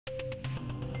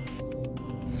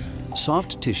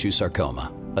Soft tissue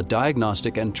sarcoma, a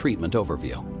diagnostic and treatment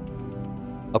overview.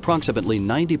 Approximately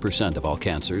 90% of all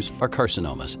cancers are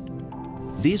carcinomas.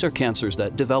 These are cancers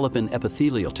that develop in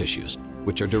epithelial tissues,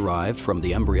 which are derived from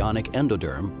the embryonic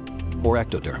endoderm or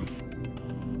ectoderm.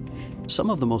 Some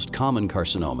of the most common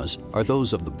carcinomas are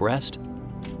those of the breast,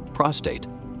 prostate,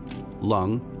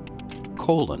 lung,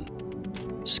 colon,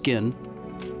 skin,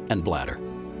 and bladder.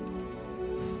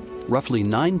 Roughly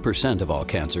 9% of all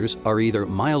cancers are either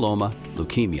myeloma,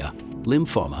 leukemia,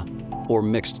 lymphoma, or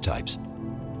mixed types.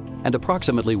 And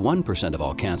approximately 1% of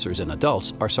all cancers in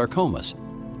adults are sarcomas.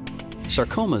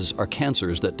 Sarcomas are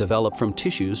cancers that develop from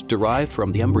tissues derived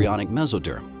from the embryonic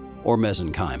mesoderm, or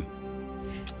mesenchyme.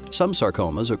 Some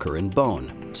sarcomas occur in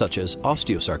bone, such as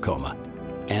osteosarcoma,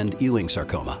 and Ewing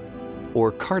sarcoma,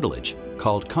 or cartilage,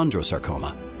 called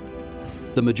chondrosarcoma.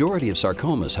 The majority of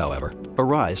sarcomas, however,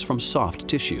 arise from soft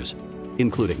tissues,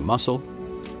 including muscle,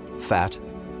 fat,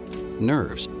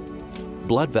 nerves,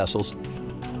 blood vessels,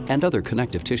 and other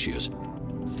connective tissues.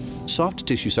 Soft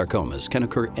tissue sarcomas can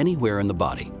occur anywhere in the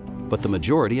body, but the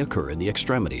majority occur in the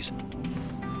extremities.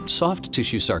 Soft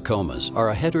tissue sarcomas are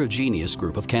a heterogeneous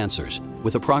group of cancers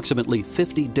with approximately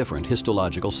 50 different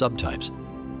histological subtypes.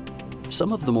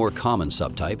 Some of the more common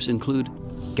subtypes include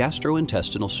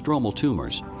gastrointestinal stromal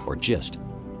tumors, or GIST,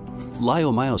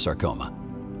 Leiomyosarcoma,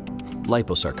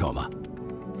 Liposarcoma,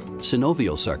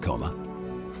 Synovial sarcoma,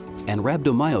 and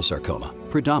Rhabdomyosarcoma,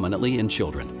 predominantly in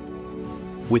children.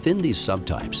 Within these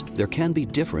subtypes, there can be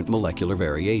different molecular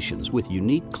variations with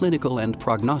unique clinical and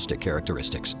prognostic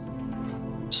characteristics.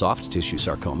 Soft tissue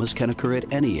sarcomas can occur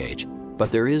at any age,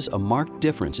 but there is a marked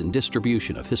difference in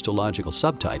distribution of histological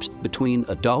subtypes between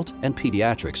adult and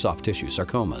pediatric soft tissue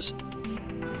sarcomas.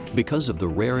 Because of the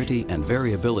rarity and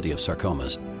variability of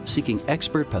sarcomas, seeking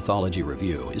expert pathology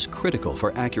review is critical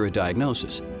for accurate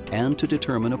diagnosis and to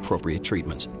determine appropriate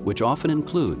treatments, which often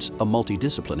includes a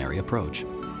multidisciplinary approach.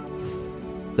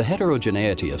 The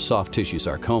heterogeneity of soft tissue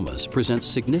sarcomas presents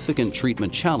significant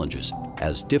treatment challenges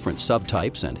as different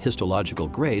subtypes and histological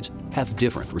grades have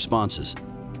different responses.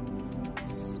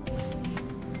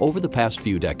 Over the past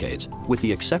few decades, with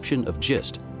the exception of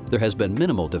GIST, there has been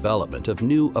minimal development of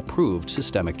new approved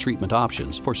systemic treatment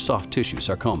options for soft tissue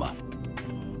sarcoma.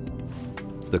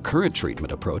 The current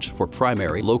treatment approach for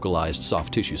primary localized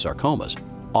soft tissue sarcomas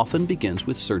often begins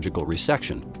with surgical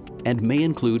resection and may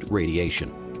include radiation,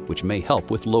 which may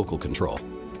help with local control.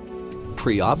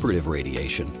 Preoperative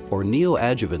radiation or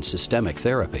neoadjuvant systemic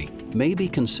therapy may be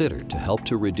considered to help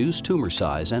to reduce tumor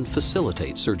size and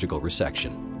facilitate surgical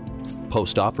resection.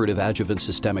 Postoperative adjuvant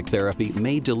systemic therapy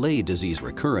may delay disease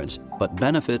recurrence, but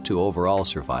benefit to overall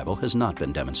survival has not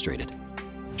been demonstrated.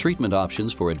 Treatment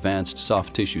options for advanced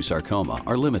soft tissue sarcoma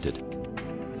are limited.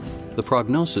 The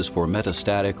prognosis for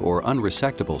metastatic or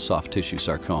unresectable soft tissue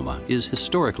sarcoma is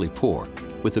historically poor,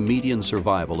 with a median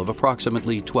survival of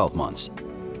approximately 12 months.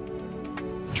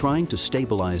 Trying to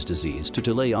stabilize disease to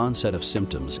delay onset of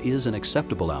symptoms is an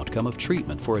acceptable outcome of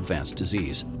treatment for advanced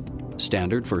disease.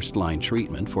 Standard first-line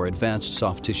treatment for advanced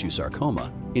soft tissue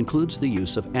sarcoma includes the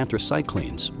use of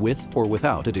anthracyclines with or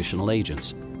without additional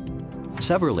agents.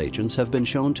 Several agents have been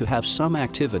shown to have some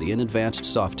activity in advanced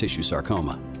soft tissue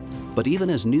sarcoma. But even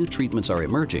as new treatments are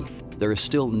emerging, there is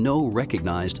still no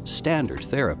recognized standard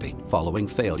therapy following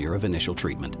failure of initial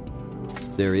treatment.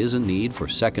 There is a need for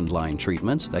second-line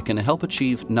treatments that can help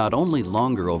achieve not only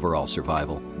longer overall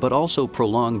survival, but also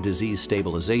prolonged disease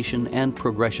stabilization and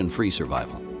progression-free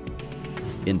survival.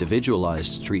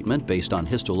 Individualized treatment based on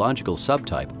histological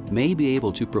subtype may be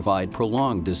able to provide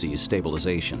prolonged disease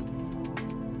stabilization,